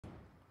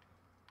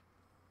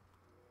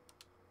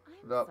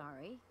up?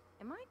 Sorry.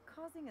 Am I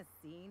causing a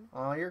scene?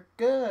 Oh, you're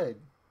good.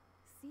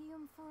 See,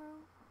 Umfuru?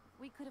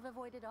 We could have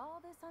avoided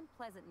all this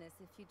unpleasantness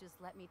if you just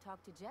let me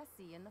talk to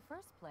Jessie in the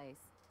first place.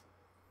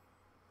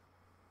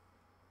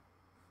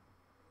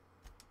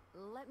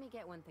 Let me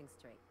get one thing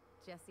straight.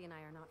 Jessie and I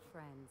are not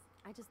friends.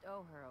 I just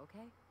owe her,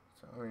 okay?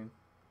 So, I mean...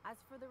 As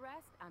for the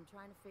rest, I'm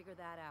trying to figure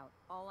that out.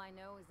 All I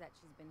know is that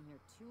she's been here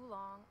too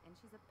long, and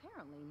she's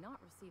apparently not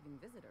receiving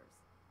visitors.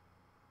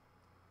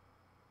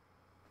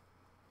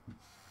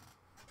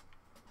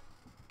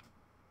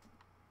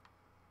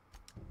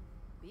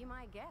 Be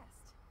my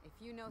guest. If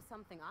you know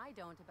something I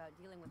don't about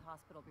dealing with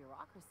hospital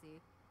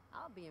bureaucracy,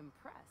 I'll be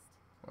impressed.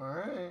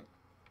 Alright.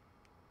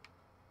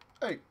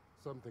 Hey.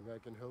 Something I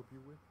can help you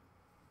with?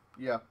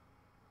 Yeah.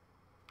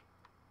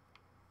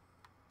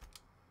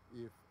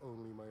 If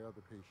only my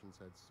other patients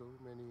had so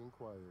many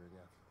inquiring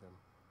after them.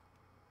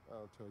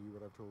 I'll tell you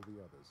what I've told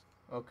the others.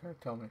 Okay,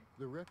 tell me.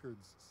 The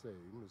records say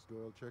Miss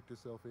Doyle checked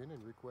herself in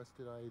and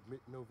requested I admit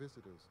no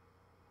visitors.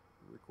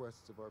 The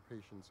requests of our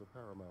patients are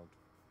paramount,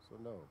 so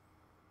no,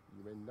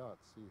 you may not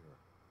see her.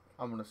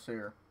 I'm gonna see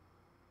her.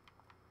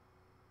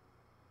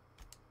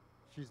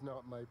 She's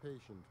not my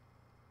patient.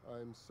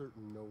 I'm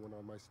certain no one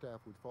on my staff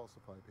would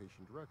falsify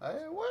patient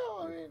records.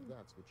 Well, I mean...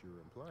 That's what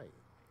you're implying.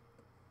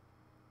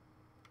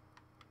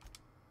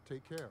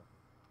 Take care.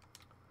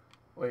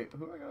 Wait,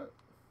 who do I got?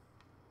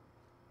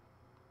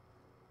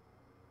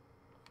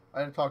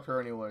 I didn't talk to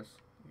her anyways.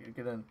 You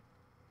get in.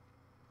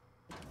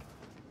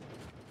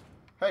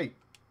 Hey!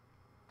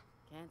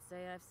 Can't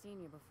say I've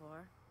seen you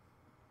before.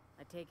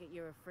 I take it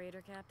you're a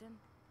freighter captain?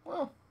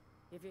 Well...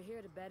 If you're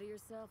here to better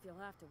yourself, you'll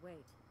have to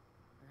wait.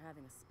 We're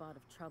having a spot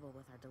of trouble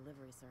with our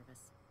delivery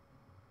service.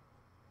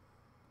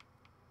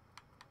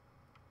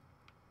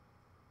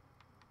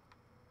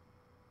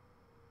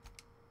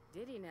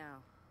 Did he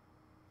now?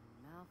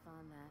 Mouth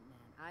on that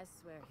man. I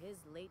swear his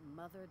late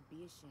mother'd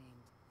be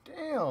ashamed.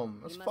 Damn,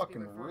 that's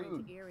fucking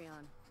rude. To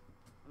Irion.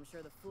 I'm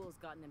sure the fool's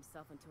gotten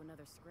himself into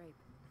another scrape.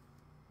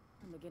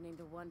 I'm beginning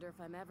to wonder if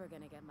I'm ever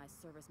gonna get my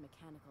service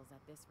mechanicals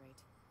at this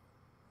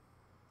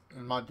rate.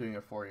 I'm not doing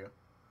it for you.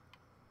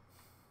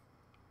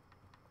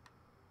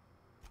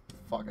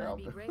 Fuck it, I'd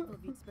be grateful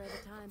if you'd spare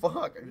the time.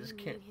 Fuck, I just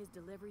can't. We need his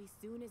delivery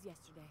soon as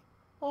yesterday.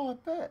 Oh, I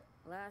bet.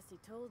 Last he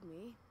told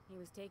me, he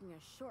was taking a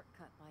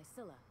shortcut by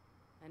Scylla,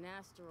 an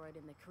asteroid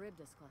in the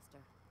Charybdis cluster.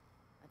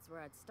 That's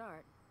where I'd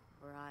start,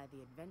 were I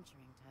the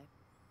adventuring type.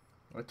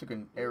 I took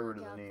an arrow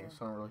to the knee,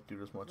 so I don't really do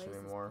this much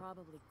anymore.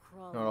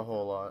 Not a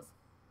whole lot.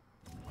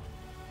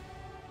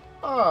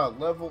 Ah,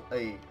 level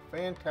 8.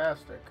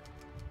 Fantastic.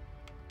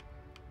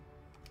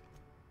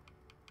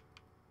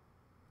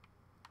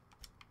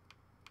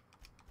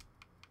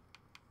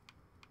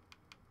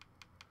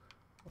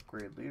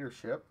 Upgrade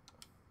leadership.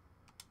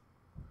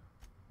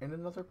 And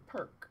another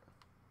perk.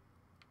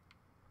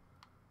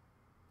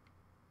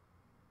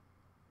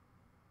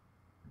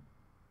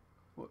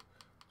 What?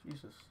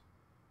 Jesus.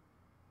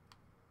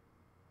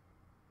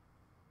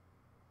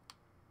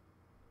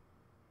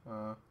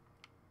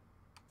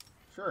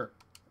 Sure.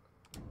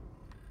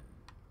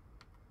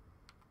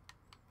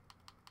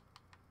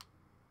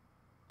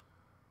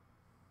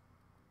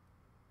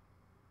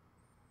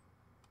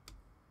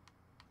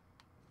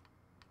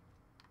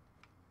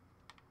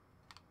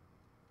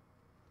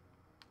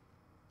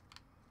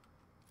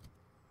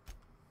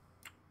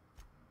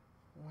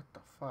 What the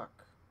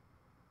fuck?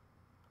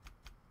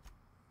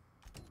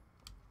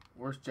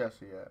 Where's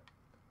Jesse at?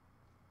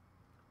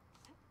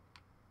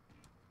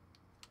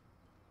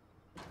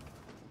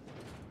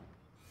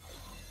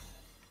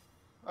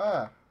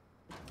 Ah.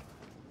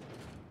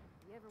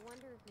 You ever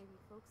wonder if maybe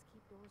folks keep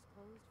doors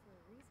closed for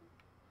a reason?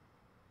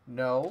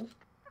 No.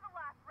 To the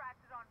last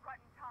ratchet on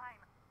rotten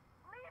time.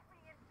 Leave me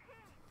in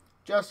peace.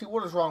 Jesse,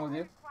 what is wrong with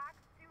you?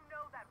 Quacks, you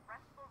know that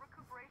restful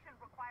recuperation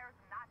requires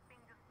not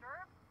being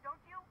disturbed,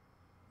 don't you?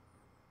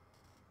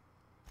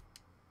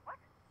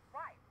 What?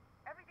 Why?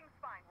 Everything's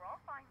fine. We're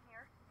all fine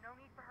here. No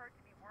need for her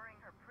to be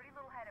worrying her pretty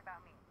little head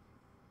about me.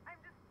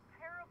 I'm just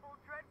terrible,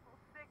 dreadful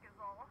sick is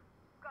all.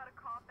 Got a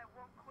cough that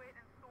won't quit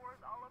and sores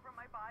all over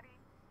my body.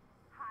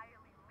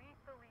 Highly,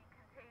 lethally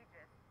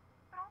contagious.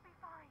 But I'll be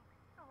fine,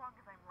 so long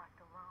as I'm left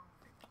alone.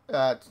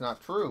 That's not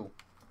true.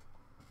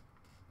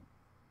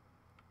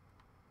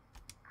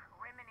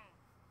 Criminy.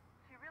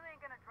 She really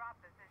ain't gonna drop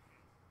this, is she?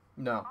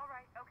 No.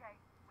 Alright, okay.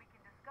 We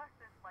can discuss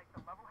this like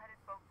the level-headed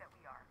folk that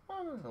we are.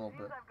 A little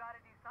Seems bit. I've got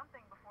to do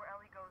something before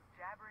Ellie goes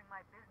jabbering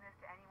my business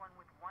to anyone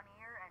with one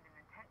ear and an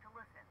intent to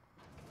listen.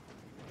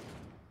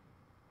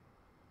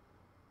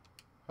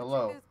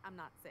 Hello. The truth is, I'm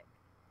not sick.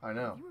 I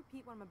know. If you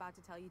repeat what I'm about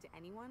to tell you to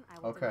anyone, I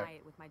will Okay. deny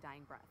it with my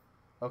dying breath.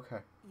 Okay.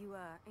 You,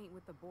 ain't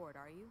with the board,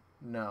 are you?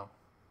 No.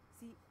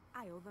 See,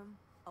 I owe them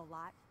a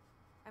lot.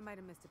 I might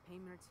have missed a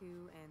payment or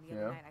two, and the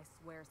Yeah. other night I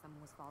swear someone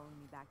was following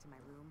me back to my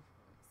room.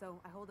 So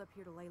I hold up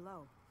here to lay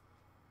low.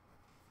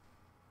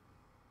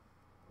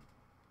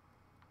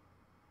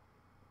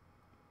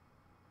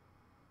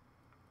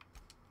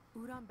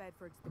 Udon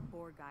Bedford's the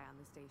board guy on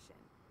the station.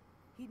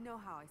 He'd know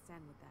how I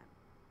stand with them.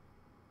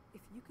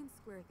 If you can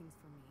square things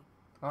for me,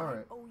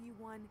 Alright. I owe you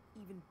one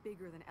even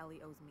bigger than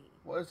Ellie owes me.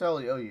 What does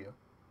Ellie owe you?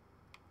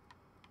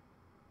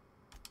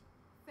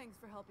 Thanks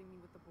for helping me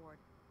with the board.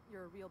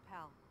 You're a real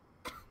pal.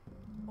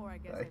 Or I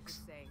guess Thanks. I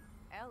should say,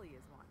 Ellie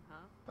is one,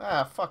 huh?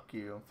 Ah, fuck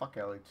you. Fuck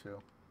Ellie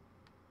too.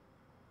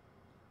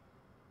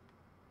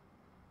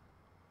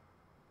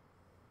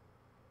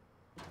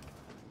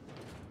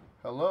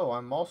 Hello,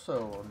 I'm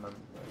also a member.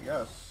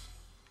 Yes.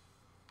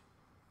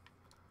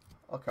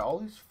 Okay, all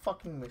these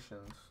fucking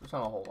missions. It's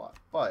not a whole lot,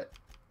 but...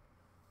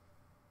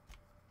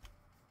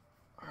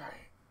 Alright.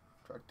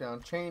 Track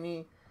down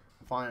Cheney.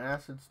 Find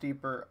Acid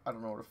Steeper. I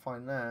don't know where to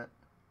find that.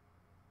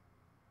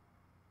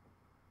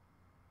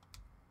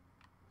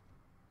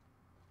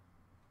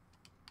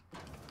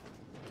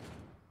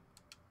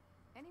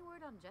 Any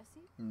word on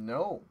Jesse?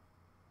 No.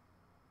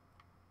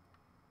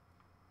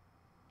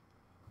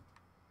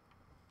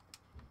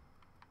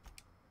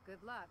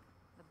 Good luck.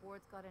 The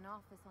board's got an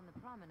office on the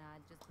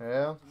promenade just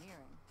Yeah? before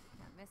engineering.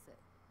 Can't miss it.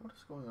 What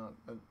is going on?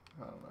 I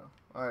don't know.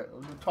 Alright,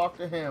 let's go talk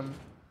to him.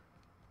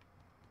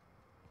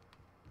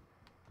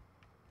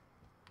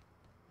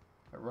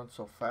 I run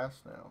so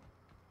fast now.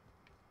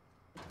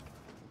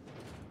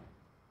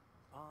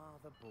 Ah,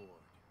 the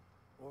board.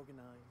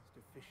 Organized,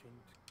 efficient.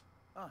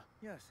 Ah,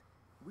 yes.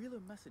 Wheeler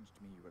messaged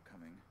me you were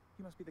coming.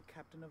 He must be the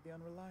captain of the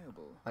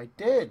Unreliable. I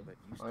did. But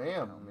used to I be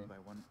am. helmed by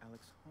one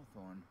Alex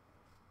Hawthorne.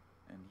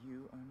 And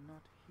you are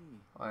not he.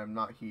 I am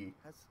not he.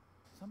 Has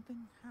something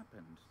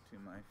happened to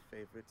my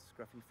favorite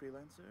scruffy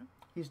freelancer?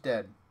 He's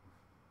dead.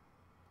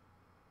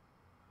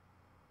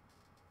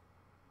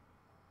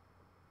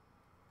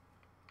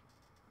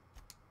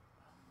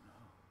 Oh no,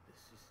 this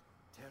is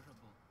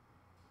terrible.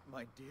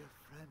 My dear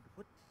friend,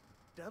 what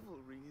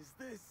devilry is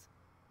this?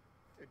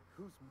 In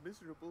whose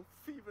miserable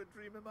fever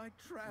dream am I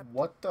trapped?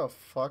 What the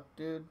fuck,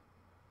 dude?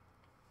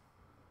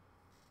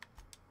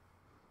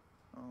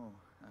 Oh,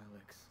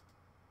 Alex.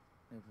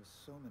 There were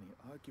so many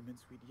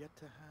arguments we'd yet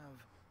to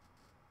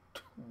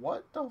have.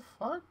 What the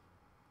fuck?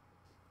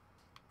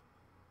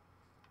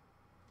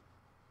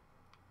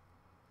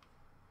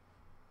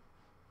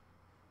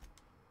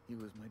 He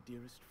was my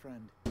dearest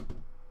friend.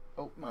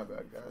 Oh, my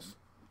bad, guys.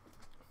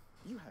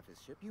 You have his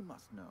ship, you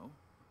must know.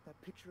 That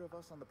picture of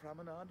us on the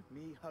promenade,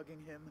 me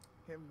hugging him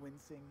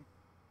wincing.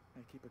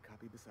 I keep a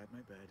copy beside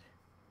my bed.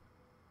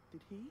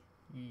 Did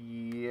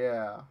he?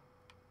 Yeah.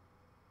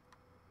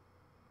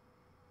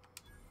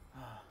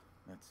 Ah,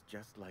 that's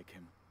just like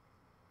him.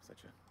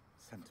 Such a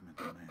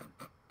sentimental man.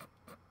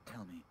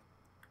 Tell me,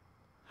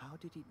 how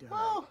did he die?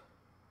 Well,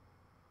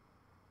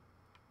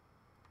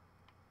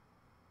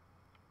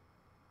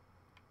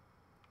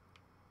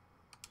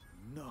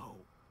 No.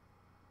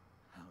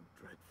 How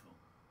dreadful.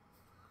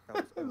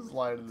 I was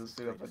lying to the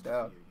seat up and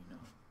down. Fear, you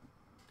know,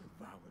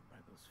 devoured by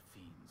those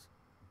fiends,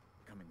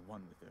 becoming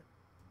one with their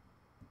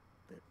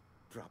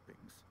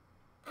droppings.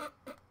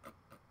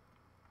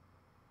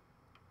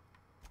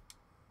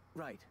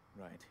 Right.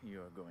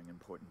 You're going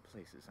important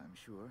places, I'm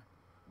sure.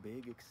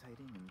 Big,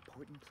 exciting,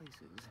 important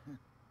places.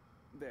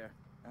 There,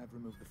 I've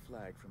removed the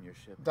flag from your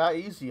ship. that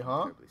easy, I'm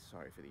huh? terribly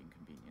sorry for the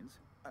inconvenience.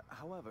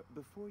 However,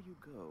 before you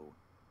go,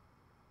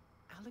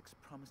 Alex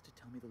promised to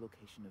tell me the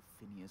location of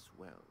Phineas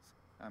Wells.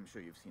 I'm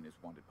sure you've seen his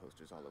wanted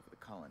posters all over the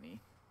colony.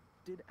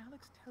 Did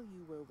Alex tell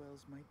you where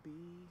Wells might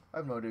be? I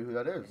have no idea who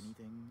that is.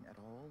 Anything at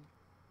all?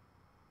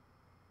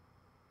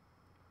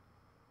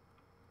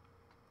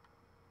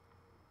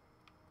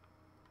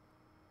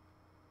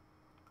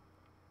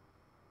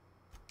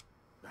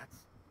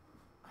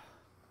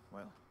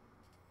 Well,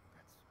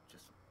 that's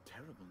just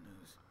terrible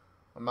news.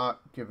 I'm not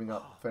giving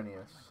up Phineas. What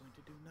am I going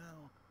to do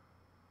now?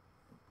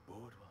 The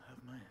board will have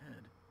my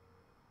head.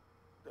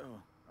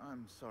 Oh,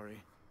 I'm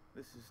sorry.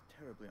 This is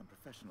terribly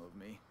unprofessional of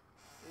me.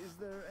 Is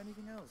there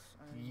anything else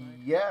I might help you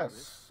with?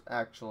 Yes,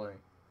 actually.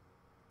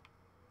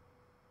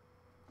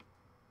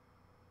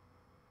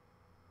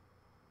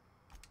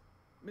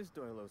 Miss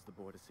Doyle owes the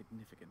board a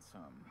significant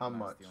sum. How Alas,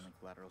 much? The only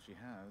collateral she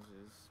has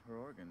is her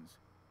organs.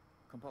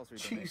 Compulsory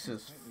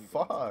Jesus donations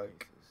quite legal in such fuck.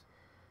 cases.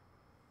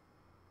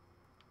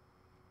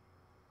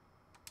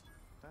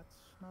 That's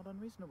not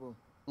unreasonable.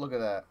 Look at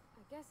that.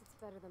 I guess it's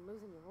better than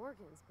losing your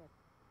organs, but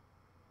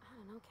I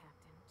don't know,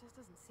 Captain. It just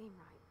doesn't seem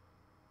right.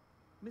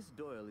 Miss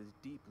Doyle is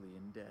deeply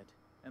in debt,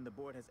 and the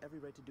board has every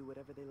right to do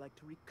whatever they like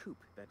to recoup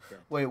that debt.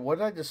 Wait, what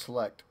did I just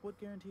select? What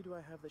guarantee do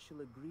I have that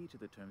she'll agree to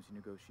the terms you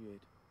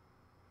negotiate?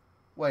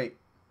 Wait.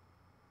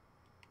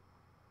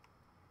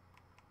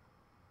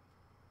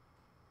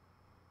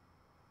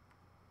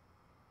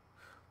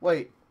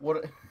 Wait,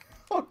 what?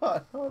 Hold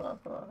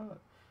on.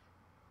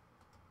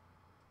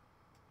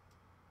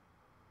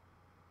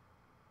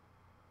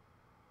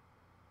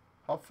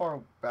 How far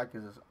back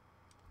is this?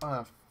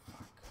 Ah,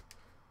 fuck.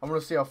 I'm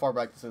gonna see how far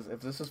back this is.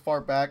 If this is far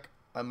back,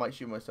 I might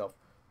shoot myself.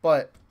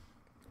 But,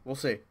 we'll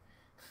see.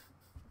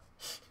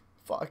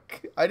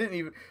 Fuck. I didn't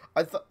even...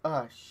 I thought...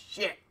 Ah,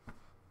 shit.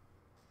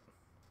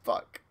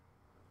 Fuck.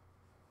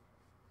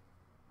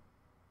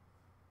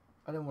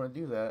 I didn't want to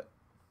do that.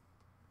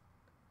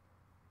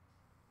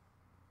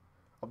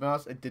 I'll be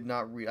honest, it did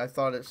not read. I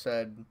thought it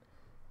said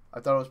I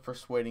thought I was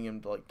persuading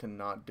him to, like, to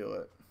not do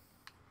it.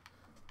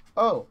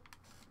 Oh!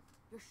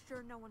 You're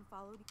sure no one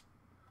followed you?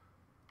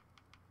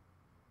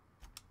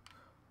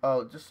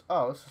 Oh, just...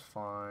 Oh, this is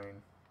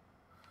fine.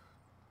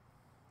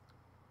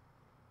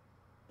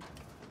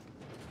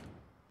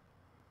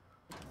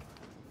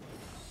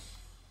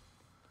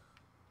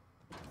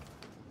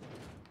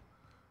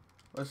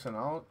 Listen,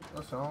 I'll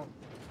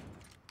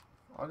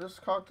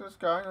just talk to this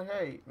guy and,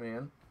 hey,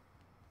 man.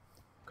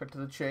 Cut to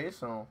the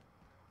chase, and I'll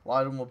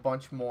lie to him a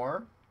bunch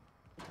more.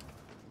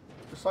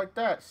 Just like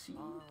that, see?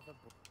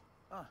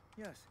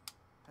 Yes.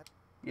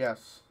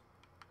 Yes.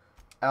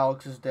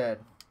 Alex is dead.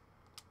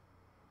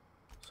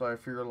 Sorry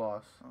for your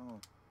loss. Oh.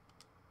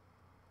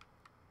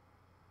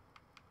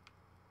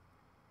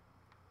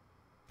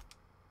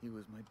 He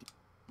was my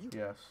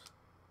Yes.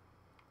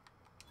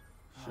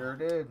 Sure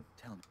did.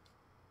 Tell me.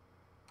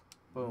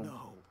 Boom.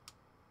 No.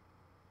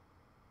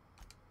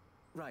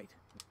 Right.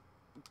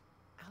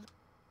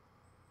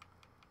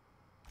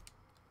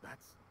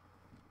 That's...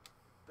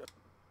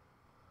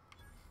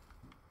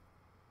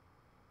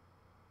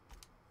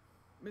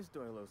 Miss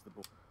Doyle owes the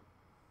boy.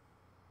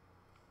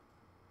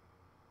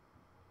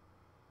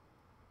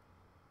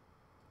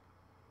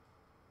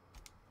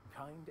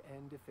 Kind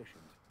and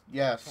efficient.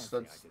 Yes, Can't say I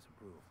that's...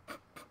 disapprove.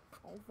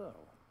 Although,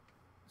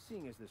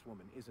 seeing as this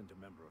woman isn't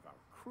a member of our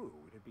crew,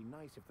 it'd be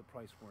nice if the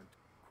price weren't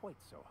quite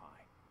so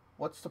high.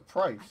 What's the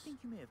price? I think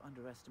you may have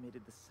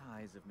underestimated the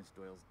size of Miss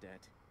Doyle's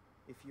debt.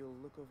 If you'll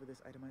look over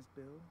this itemized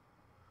bill.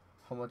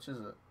 How much is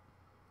it?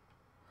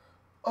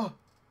 Oh!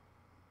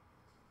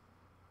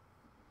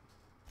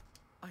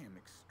 I am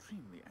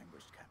extremely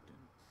anguished, Captain.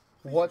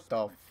 What Please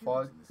the respect my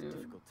feelings fuck, in this dude?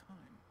 difficult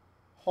time.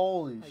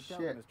 Holy I doubt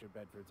shit. Mr.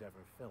 Bedford's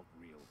ever felt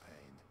real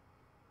pain.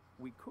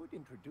 We could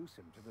introduce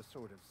him to the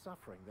sort of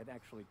suffering that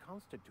actually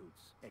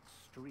constitutes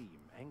extreme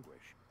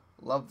anguish.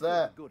 Love For the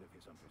that. good of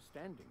his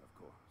understanding, of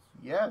course.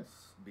 Yes.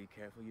 Be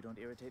careful you don't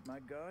irritate my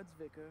guards,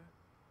 Vicar.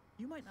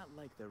 You might not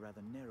like their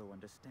rather narrow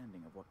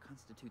understanding of what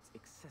constitutes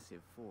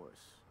excessive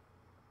force.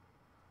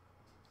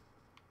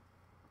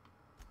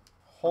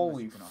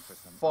 Holy Unless you can offer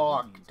some other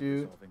fuck, means of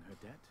dude. resolving her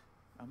debt,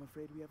 I'm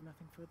afraid we have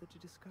nothing further to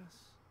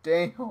discuss.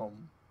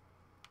 Damn.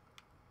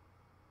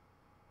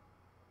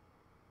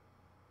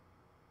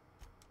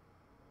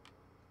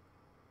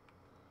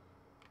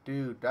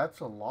 Dude,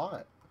 that's a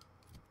lot.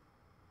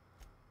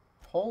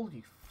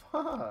 Holy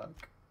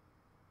fuck.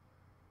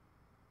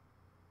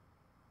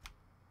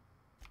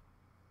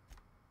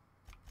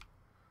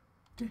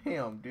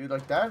 Damn, dude,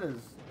 like that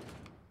is...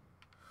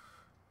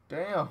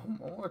 Damn,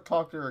 I want to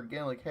talk to her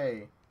again, like,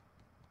 hey,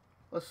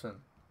 listen,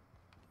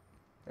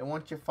 I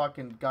want your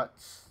fucking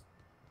guts.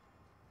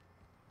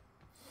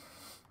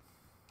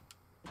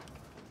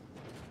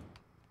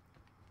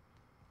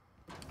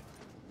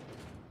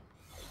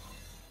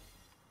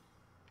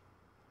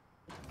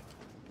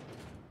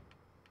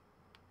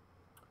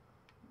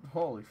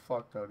 Holy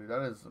fuck, though, dude,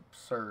 that is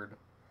absurd.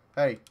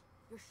 Hey.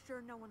 You're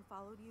sure no one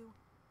followed you?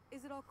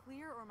 Is it all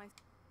clear, or am I...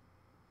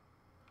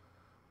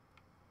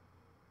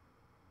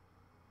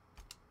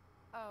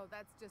 Oh,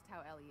 that's just how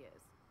Ellie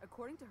is.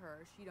 According to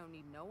her, she don't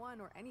need no one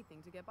or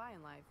anything to get by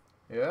in life.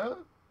 Yeah?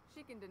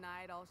 She can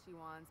deny it all she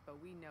wants,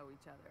 but we know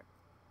each other.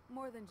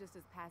 More than just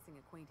as passing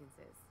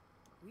acquaintances.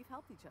 We've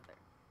helped each other.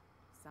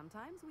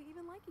 Sometimes we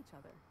even like each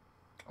other.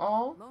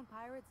 Oh, Lone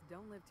pirates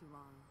don't live too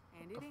long,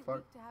 and it The ain't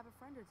fuck? weak to have a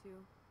friend or two.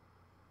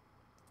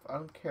 I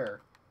don't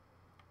care.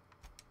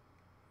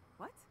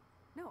 What?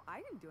 No, I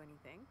didn't do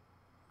anything.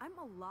 I'm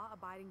a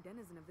law-abiding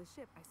denizen of this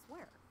ship, I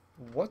swear.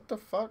 What the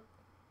fuck?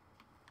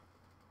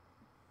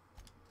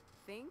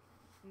 Think?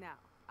 No.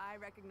 I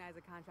recognize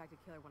a contracted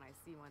killer when I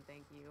see one,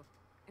 thank you.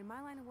 In my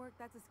line of work,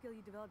 that's a skill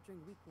you develop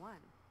during week 1,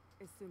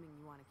 assuming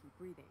you want to keep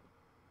breathing.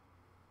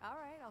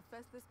 Alright, I'll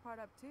fess this part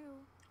up too,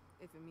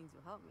 if it means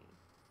you'll help me.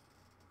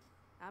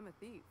 I'm a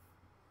thief.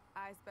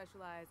 I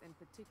specialize in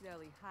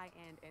particularly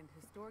high-end and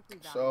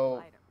historically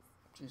valuable items.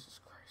 Jesus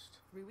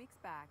Christ. 3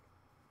 weeks back,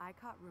 I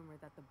caught rumor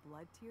that the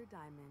blood tier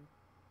diamond,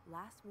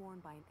 last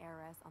worn by an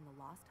heiress on the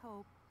Lost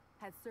Hope,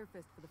 had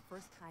surfaced for the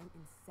first time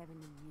in 70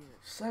 years.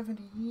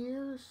 70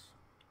 years?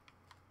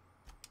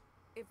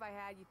 If I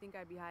had, you think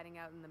I'd be hiding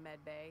out in the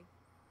med bay?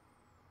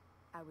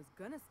 I was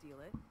gonna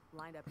steal it,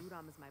 lined up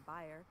Udom as my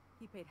buyer.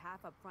 He paid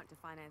half up front to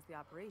finance the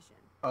operation.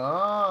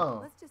 Oh.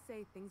 Let's just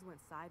say things went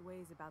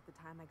sideways about the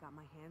time I got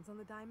my hands on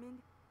the diamond,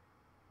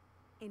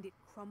 and it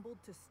crumbled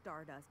to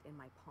stardust in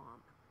my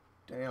palm.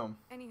 Damn.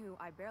 Anywho,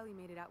 I barely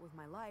made it out with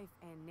my life,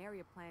 and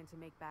nary a plan to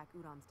make back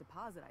Udom's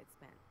deposit I'd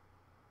spent.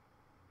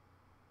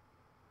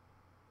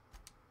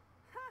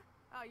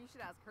 Oh, you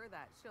should ask her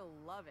that. She'll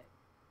love it.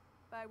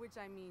 By which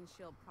I mean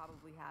she'll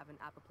probably have an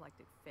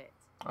apoplectic fit.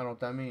 I don't know what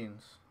that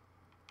means.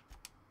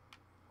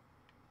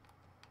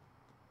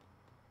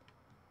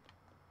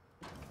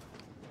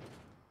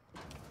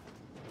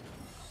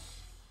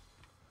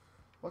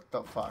 What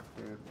the fuck,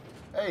 dude?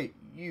 Hey,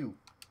 you.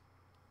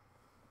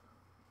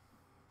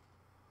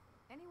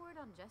 Any word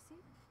on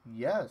Jesse?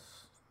 Yes.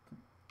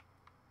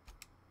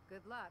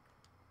 Good luck.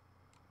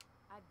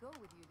 I'd go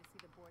with you to see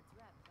the board's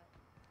rep, but...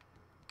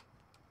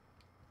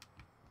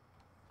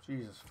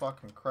 Jesus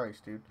fucking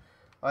Christ, dude.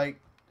 Like...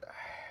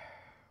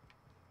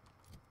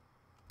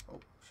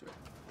 Oh, shit.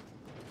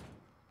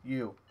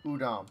 You.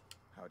 Udam.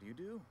 How do you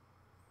do?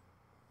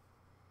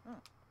 Oh.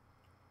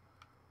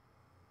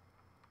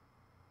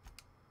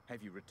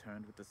 Have you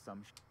returned with the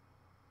sum?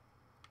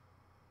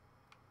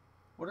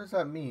 What does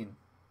that mean?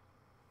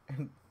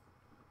 An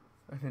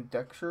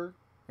indenture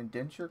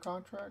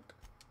contract?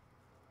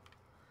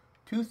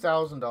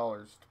 $2,000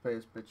 to pay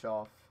this bitch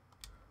off.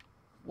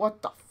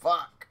 What the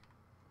fuck?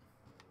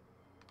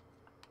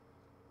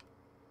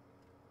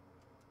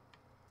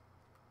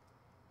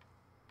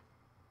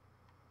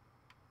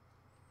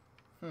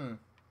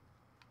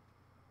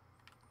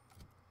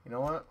 You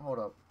know what? Hold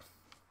up.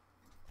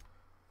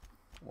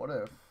 What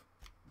if?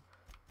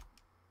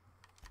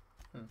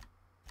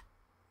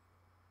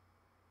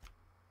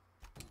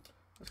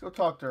 Let's go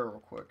talk to her real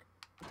quick.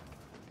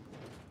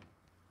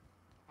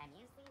 Have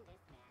you seen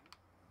this man?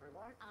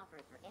 Reward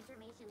offered for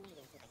information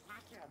leading to the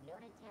capture of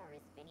noted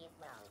terrorist Phineas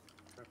Wells.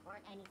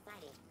 Report any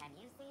sightings. Have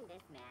you seen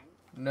this man?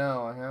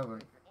 No, I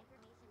haven't.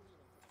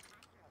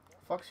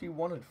 Fuck's he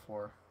wanted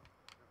for?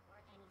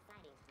 Report any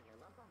sightings to your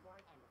local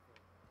board embassy.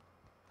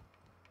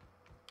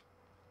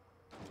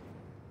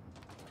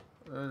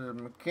 There's a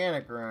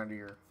mechanic around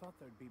here. Thought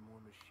there'd be more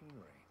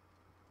machinery.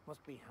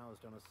 Must be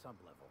housed on a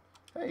sub-level.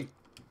 Hey.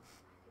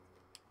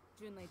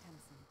 Junlei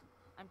Tennyson.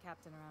 I'm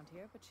captain around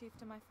here, but chief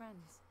to my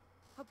friends.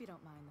 Hope you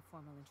don't mind the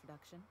formal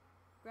introduction.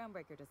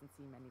 Groundbreaker doesn't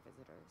see many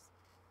visitors.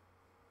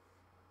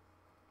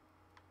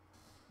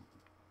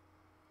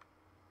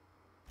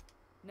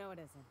 No, it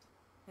isn't.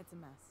 It's a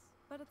mess.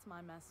 But it's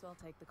my mess, so I'll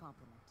take the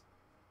compliment.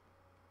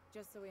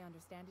 Just so we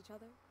understand each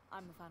other,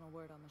 I'm the final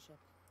word on the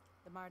ship.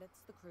 The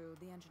Mardits, the crew,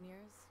 the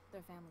engineers,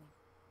 their family.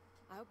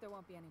 I hope there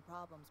won't be any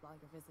problems while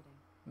you're visiting.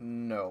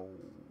 No.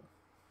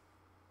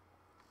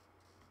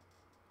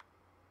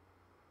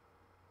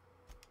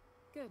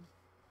 Good.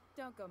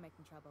 Don't go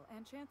making trouble,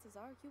 and chances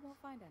are you won't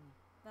find any.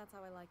 That's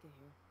how I like it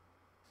here.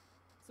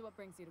 So what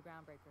brings you to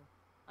Groundbreaker?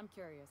 I'm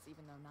curious,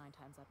 even though 9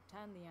 times out of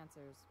 10 the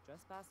answer's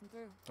just passing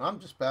through. I'm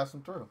just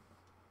passing through.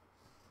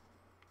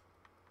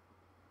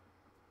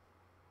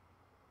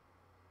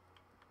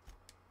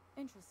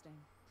 Interesting.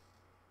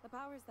 The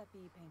powers that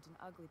be paint an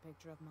ugly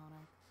picture of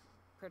Monarch.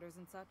 Critters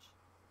and such.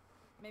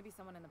 Maybe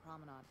someone in the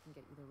promenade can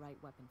get you the right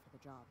weapon for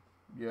the job.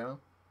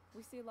 Yeah.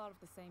 We see a lot of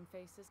the same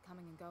faces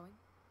coming and going.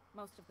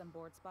 Most of them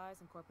board spies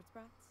and corporate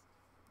sprats.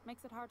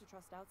 Makes it hard to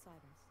trust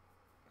outsiders.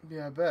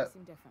 Yeah, I bet.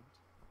 You seem different.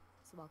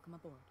 So welcome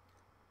aboard.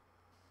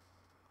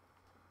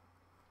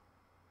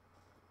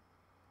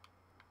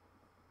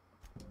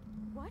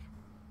 What?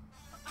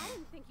 I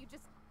didn't think you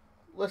just...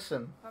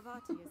 Listen.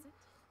 Parvati, is it?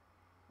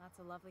 That's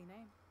a lovely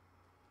name.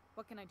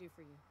 What can I do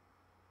for you?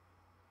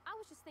 I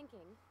was just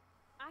thinking,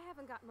 I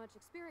haven't got much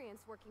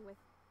experience working with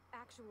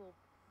actual,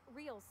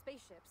 real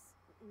spaceships,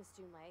 Miss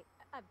Junlei.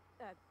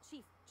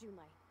 Chief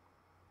Junlei.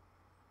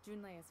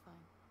 Junlei is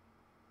fine.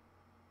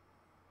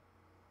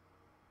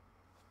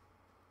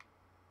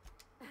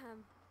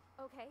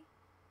 Okay.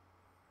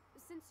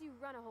 Since you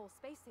run a whole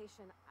space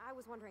station, I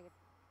was wondering if,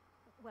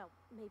 well,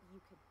 maybe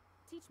you could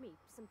teach me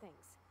some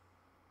things.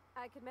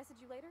 I could message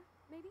you later,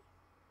 maybe?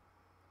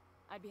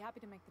 I'd be happy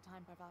to make the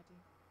time, Parvati.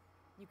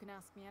 You can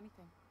ask me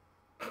anything.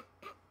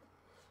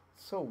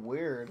 So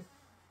weird.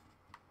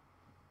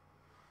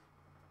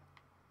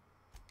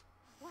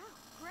 Wow,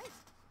 great.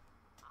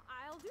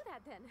 I'll do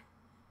that then.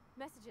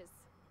 Messages.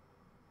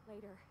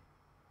 Later.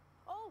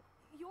 Oh,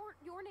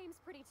 your name's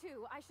pretty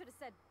too. I should have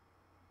said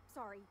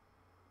sorry.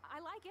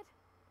 I like it.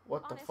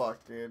 What Honest. the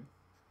fuck, dude?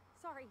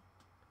 Sorry.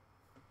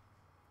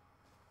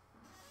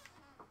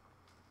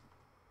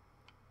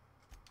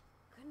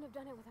 Couldn't have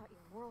done it without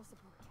your moral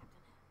support,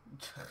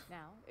 Captain.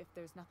 Now, if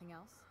there's nothing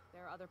else,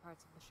 there are other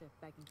parts of the ship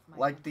begging for my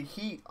Like the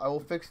attention. heat. I will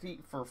fix the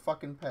heat for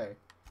fucking pay.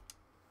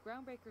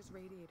 Groundbreaker's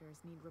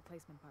radiators need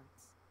replacement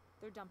parts.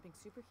 They're dumping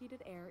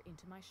superheated air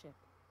into my ship.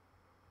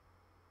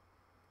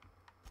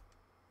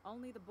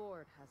 Only the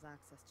board has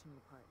access to new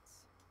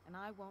parts, and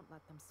I won't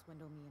let them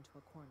swindle me into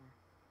a corner.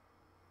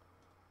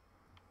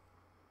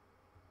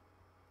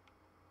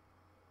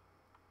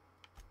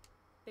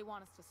 They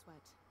want us to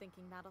sweat,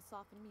 thinking that'll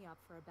soften me up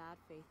for a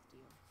bad faith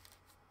deal.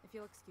 If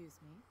you'll excuse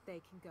me, they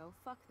can go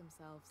fuck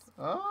themselves.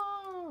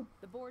 Oh.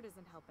 The board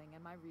isn't helping,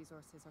 and my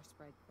resources are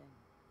spread thin.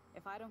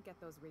 If I don't get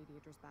those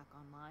radiators back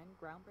online,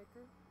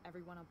 Groundbreaker,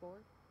 everyone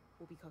aboard,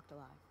 will be cooked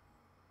alive.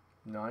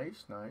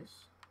 Nice,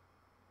 nice.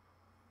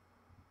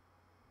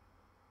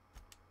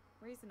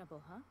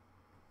 Reasonable, huh?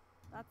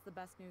 That's the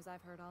best news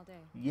I've heard all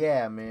day.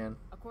 Yeah, man.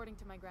 According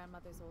to my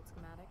grandmother's old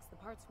schematics, the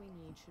parts we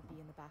need should be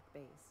in the back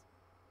bays.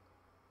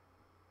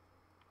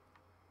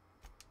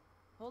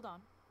 Hold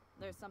on.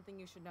 There's something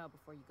you should know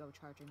before you go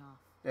charging off.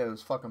 Yeah,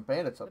 there's fucking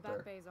bandits The up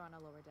back there. bays are on a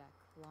lower deck,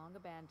 long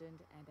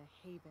abandoned and a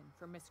haven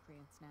for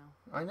miscreants now.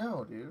 I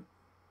know, dude.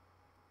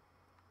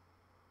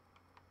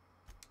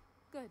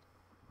 Good.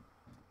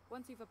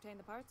 Once you've obtained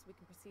the parts, we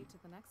can proceed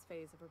to the next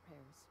phase of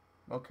repairs.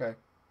 Okay.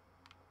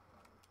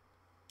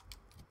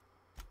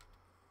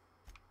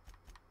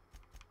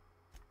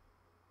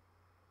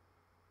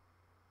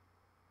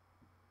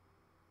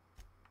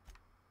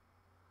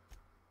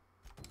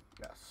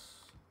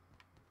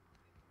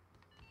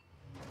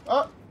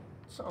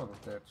 Son of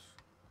a bitch.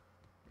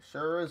 It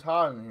sure is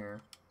hot in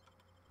here.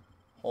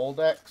 Hold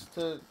X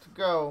to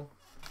go.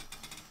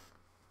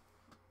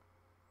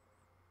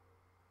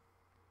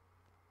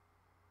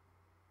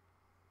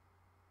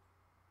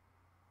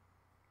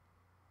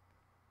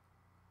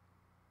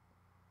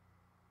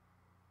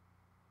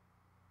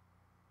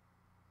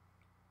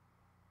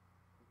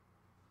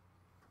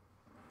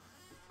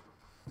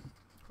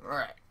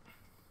 Alright.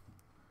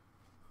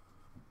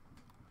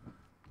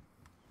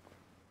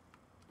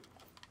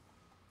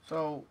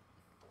 So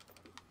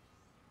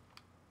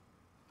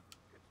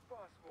It's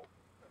possible.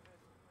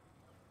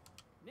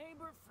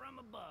 Neighbor from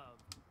above.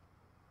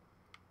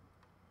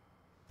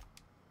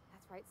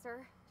 That's right,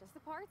 sir. Just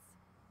the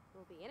parts.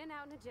 We'll be in and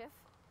out in a jiff.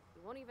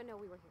 You won't even know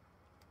we were here.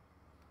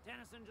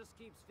 Tennyson just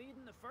keeps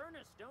feeding the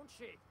furnace, don't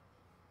she?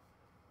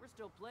 We're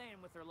still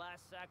playing with her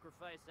last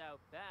sacrifice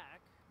out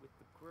back with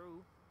the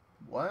crew.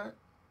 what?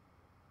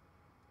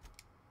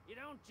 You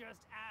don't just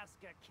ask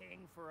a king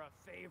for a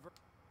favor.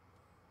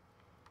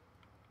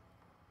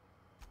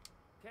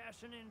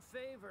 Cashing in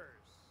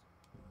favors.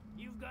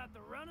 You've got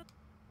the run of...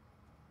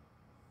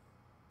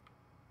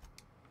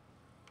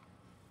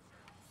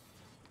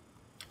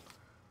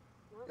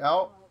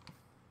 Out.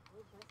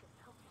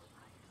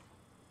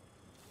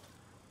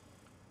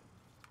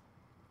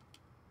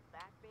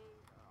 Back bay,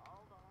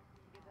 hold on. Can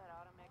you get that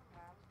automech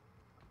pass?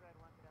 Macredd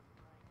wants it up and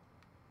running.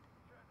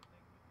 Trying to think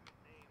of a good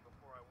name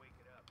before I wake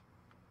it up.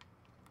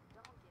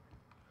 Don't give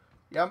it.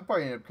 Yeah, I'm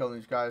probably gonna end up killing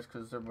these guys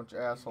because they're a bunch of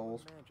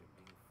assholes. Imagine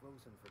being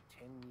frozen for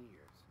 10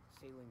 years,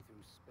 sailing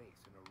through space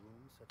in a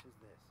room such as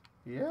this.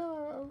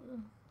 Yeah,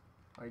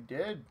 I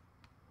did.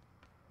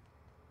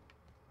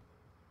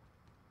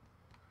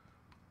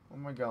 Where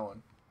am I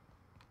going?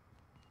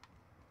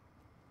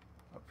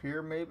 Up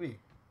here, maybe?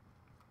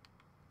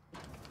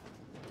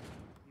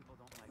 People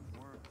don't like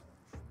worms or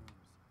shrooms.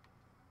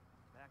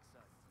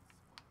 Backsides and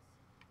spots.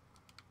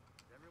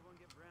 Did everyone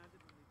get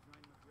branded when they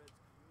joined Macredd's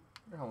crew?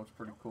 That helmet's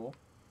pretty cool.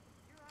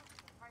 You're out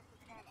for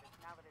priceless canvas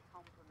now that it's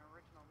home to an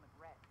original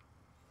Macredd.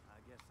 I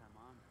guess I'm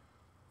on.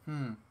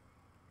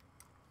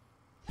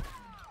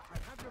 I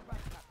have your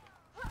back, Captain.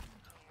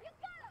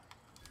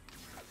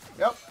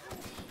 Yep.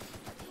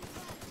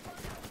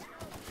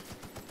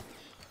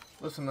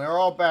 Listen, they're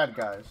all bad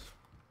guys.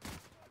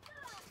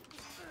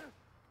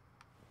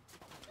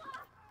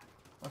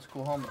 That's a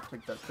cool helmet.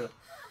 Take that too.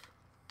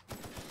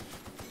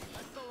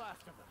 That's the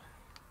last of them.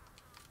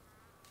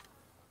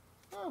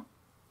 Oh.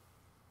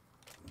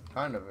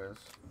 Kind of is.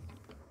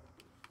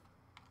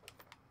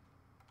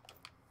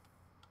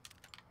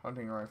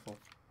 Hunting rifle.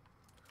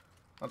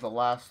 Not the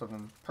last of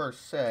them, per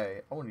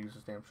se. I want to use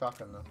this damn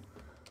shotgun, though.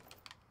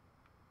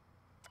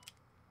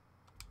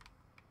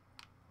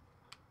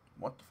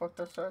 What the fuck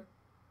that say?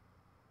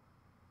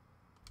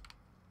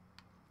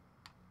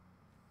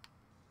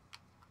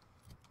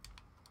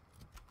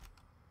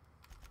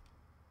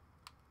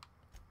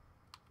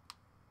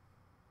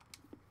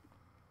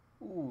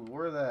 Ooh,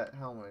 wear that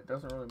helmet. It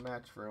doesn't really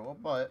match very well,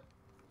 but...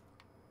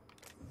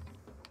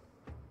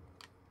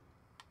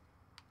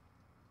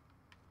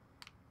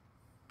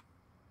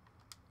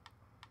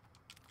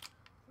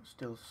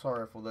 Still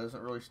sorrowful that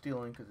isn't really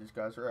stealing because these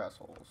guys are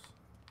assholes.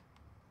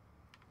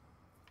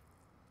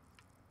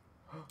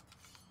 Macredd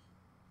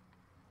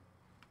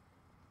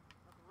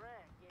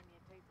gave me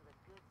a taste of the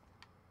good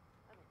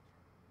stuff.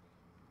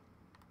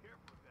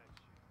 Careful with that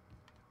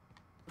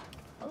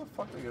shit. How the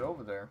fuck do I get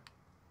over there?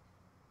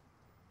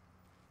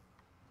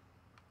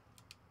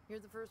 You're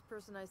the first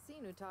person I've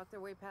seen who talked their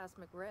way past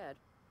Macredd.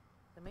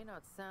 That may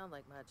not sound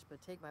like much, but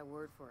take my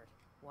word for it.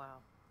 Wow.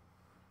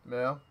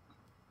 Yeah.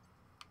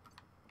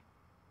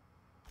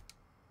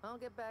 I'll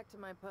get back to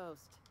my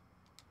post.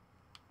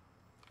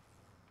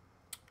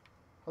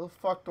 How the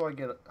fuck do I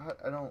get it?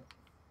 I don't...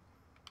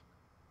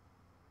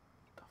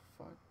 The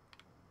fuck?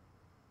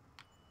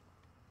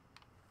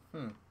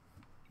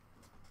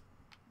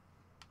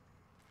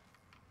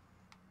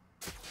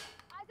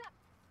 Eyes up!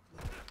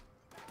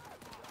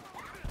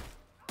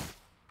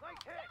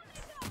 Nice hit!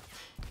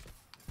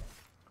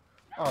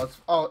 Oh,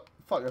 it's... Oh,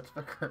 fuck, that's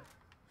Vicar.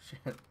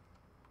 Shit.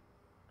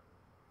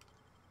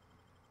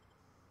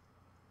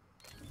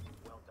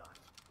 Well done.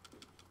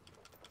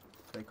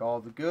 Take all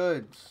the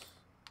goods.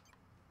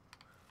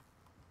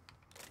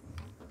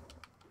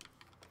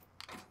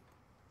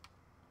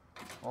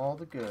 All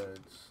the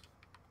goods.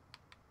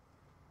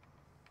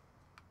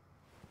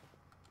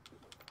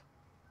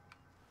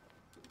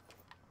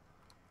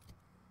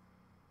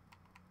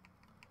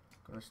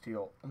 Gonna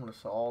steal. I'm gonna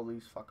sell all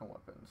these fucking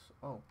weapons.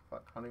 Oh,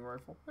 fuck. Hunting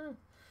rifle?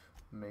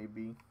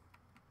 Maybe.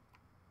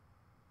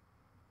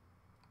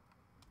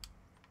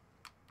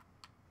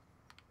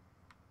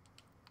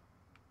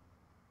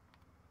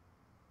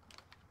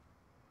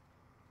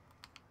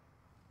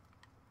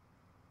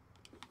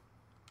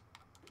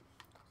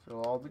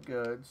 Steal all the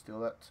goods.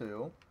 Steal that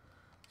too.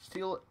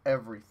 Steal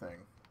everything.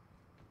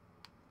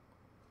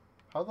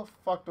 How the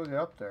fuck do I get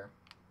up there?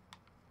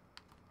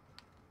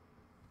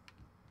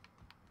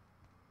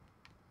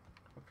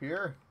 Up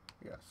here?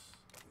 Yes.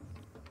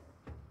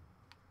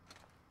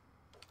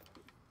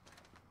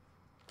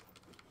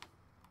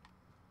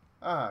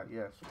 Ah,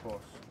 yes, of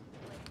course.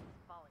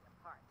 Falling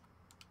apart.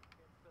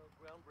 Can't spell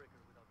groundbreaker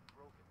without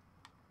broken.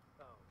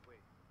 Oh, wait.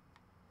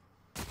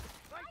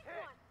 Nice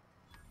one!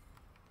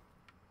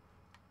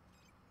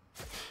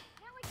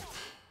 Here we go!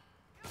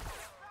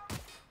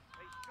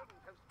 They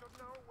shouldn't have stood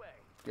in our way.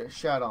 Get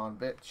shot on,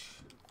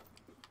 bitch.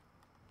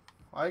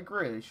 I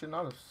agree. They should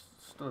not have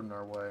stood in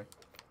our way.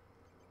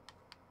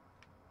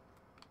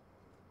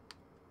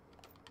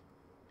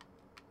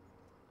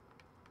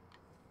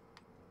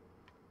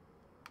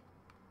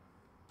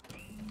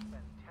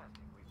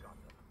 Fantastic, we've got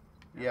them.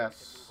 Now we Yes.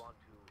 can move on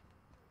to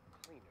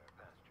cleaner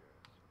pastures.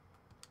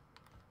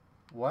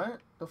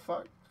 What the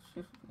fuck?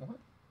 What?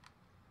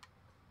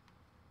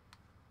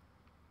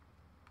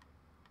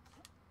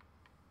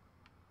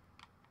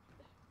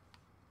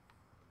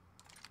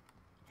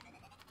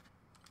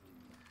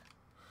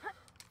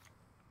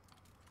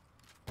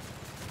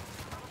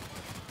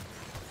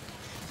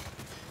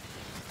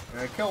 I'm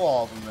gonna kill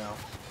all of them now.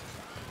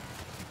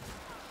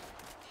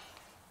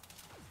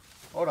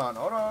 Hold on,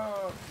 hold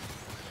on.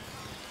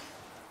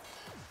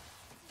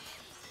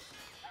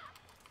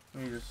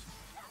 Let me just...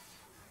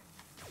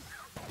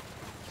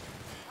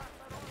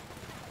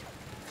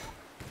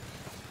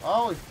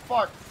 Holy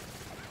fuck!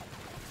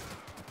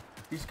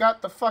 He's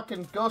got the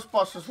fucking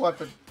Ghostbusters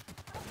weapon.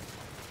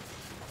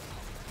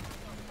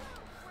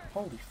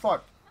 Holy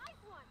fuck.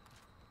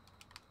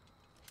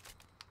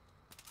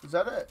 Is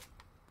that it?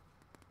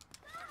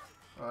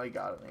 Oh, he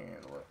got it. He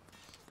handled it.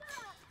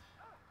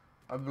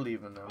 I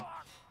believe in them.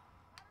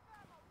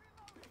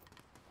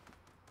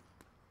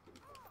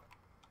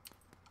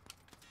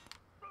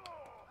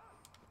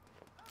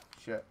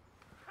 Shit.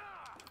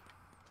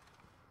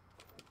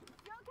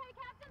 You okay,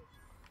 Captain?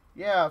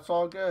 Yeah, it's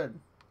all good.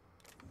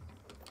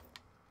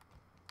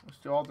 Let's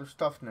do all their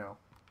stuff now.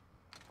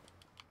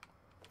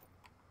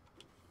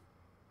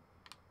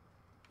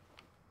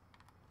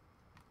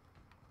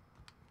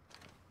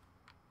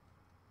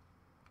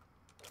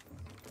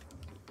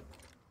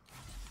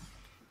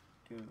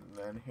 Do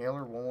the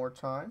inhaler one more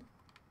time.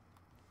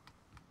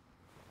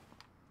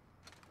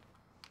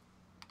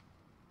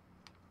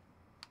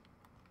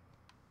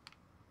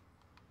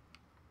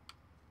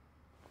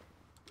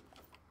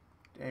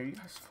 Damn, you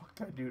guys fucked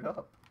that dude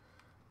up.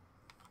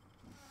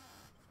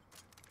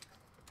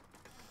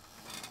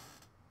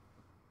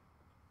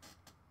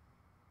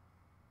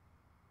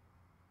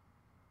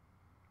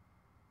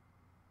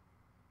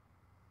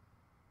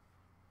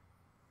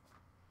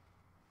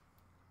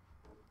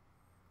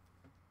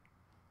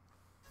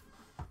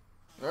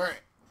 All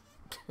right.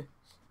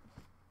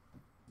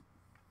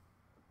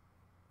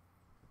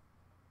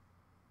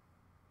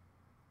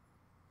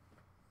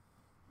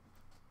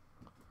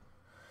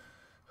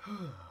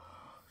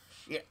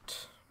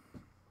 Shit.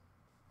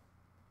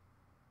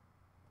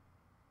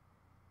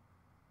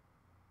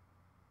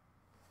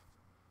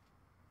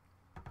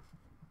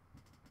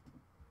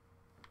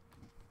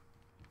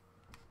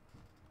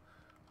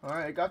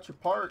 Alright, I got your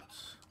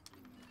parts.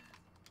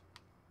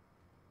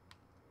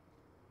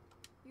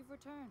 You've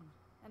returned.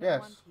 And Yes.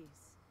 in one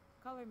piece.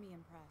 Color me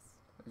impressed.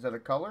 Is that a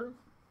color?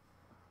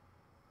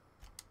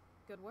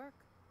 Good work.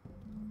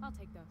 I'll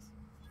take those.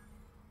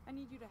 I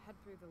need you to head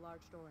through the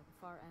large door at the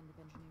far end of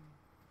engineering.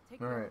 Take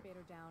the Alright.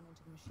 elevator down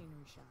into the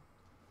machinery shop.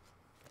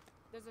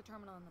 There's a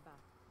terminal in the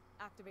back.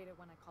 Activate it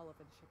when I call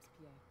over the ship's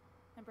PA.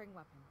 And bring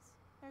weapons.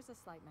 There's a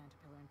slight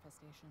mantipillar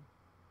infestation.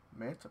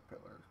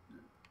 Mantipillar.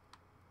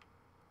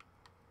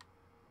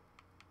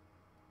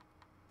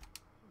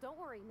 Don't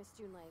worry, Miss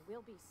Junlei.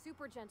 We'll be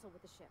super gentle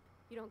with the ship.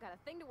 You don't got a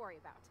thing to worry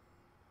about.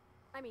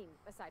 I mean,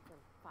 aside from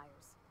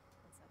fires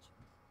and such.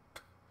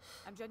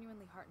 I'm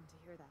genuinely heartened to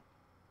hear that.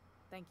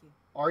 Thank you.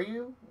 Are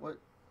you? What?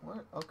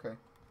 What? Okay.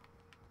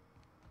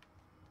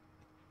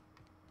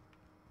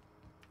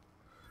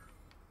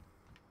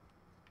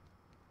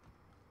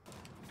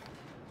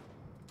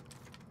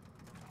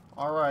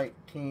 Alright,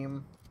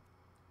 team.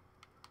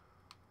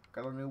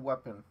 Got a new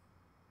weapon.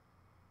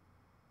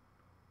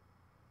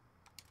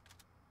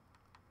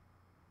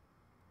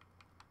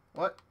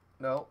 What?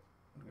 No.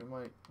 You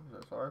might. Was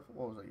that sorry?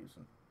 What was I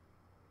using?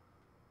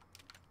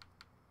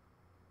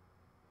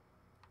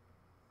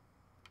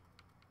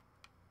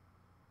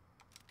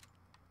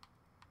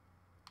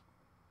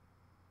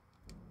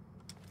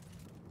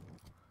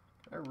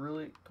 I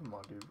really? Come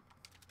on, dude.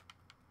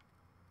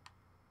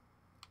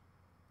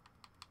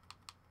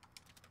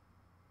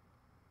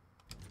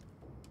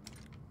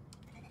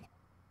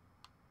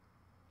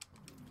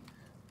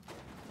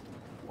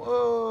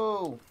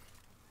 Whoa!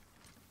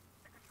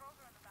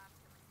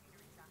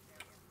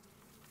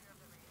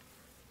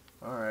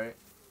 Alright.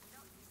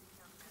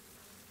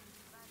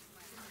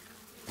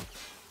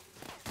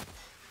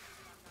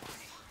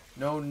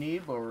 No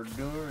need, but we're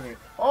doing it.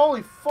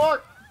 Holy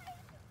fuck!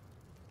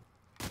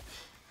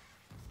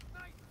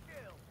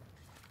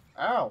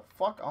 Ow,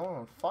 fuck, I'm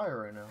on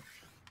fire right now.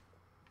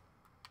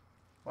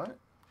 What?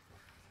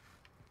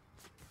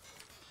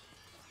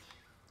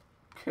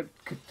 Good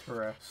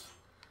dress.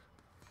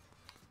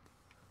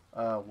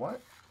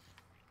 What?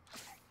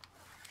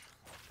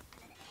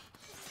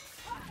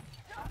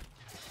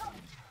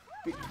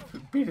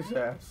 Beat his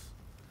ass.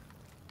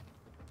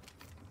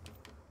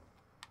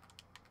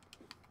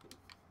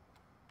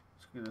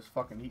 Let's get this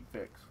fucking heat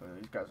fix.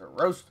 These guys are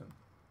roasting.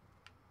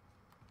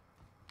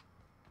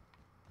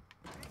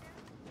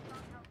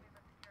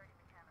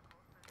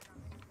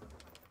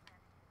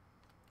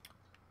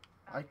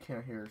 I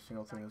can't hear a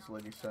single thing this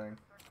lady's saying.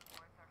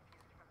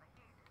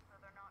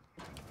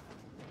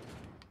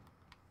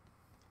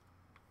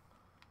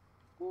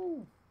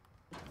 Woo.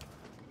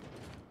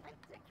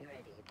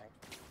 Security, but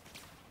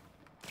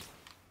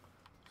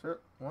Sir,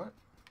 what?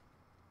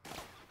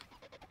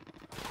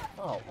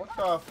 Oh, what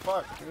the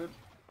fuck, dude?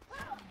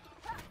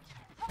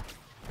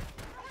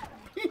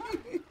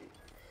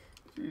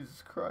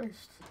 Jesus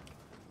Christ.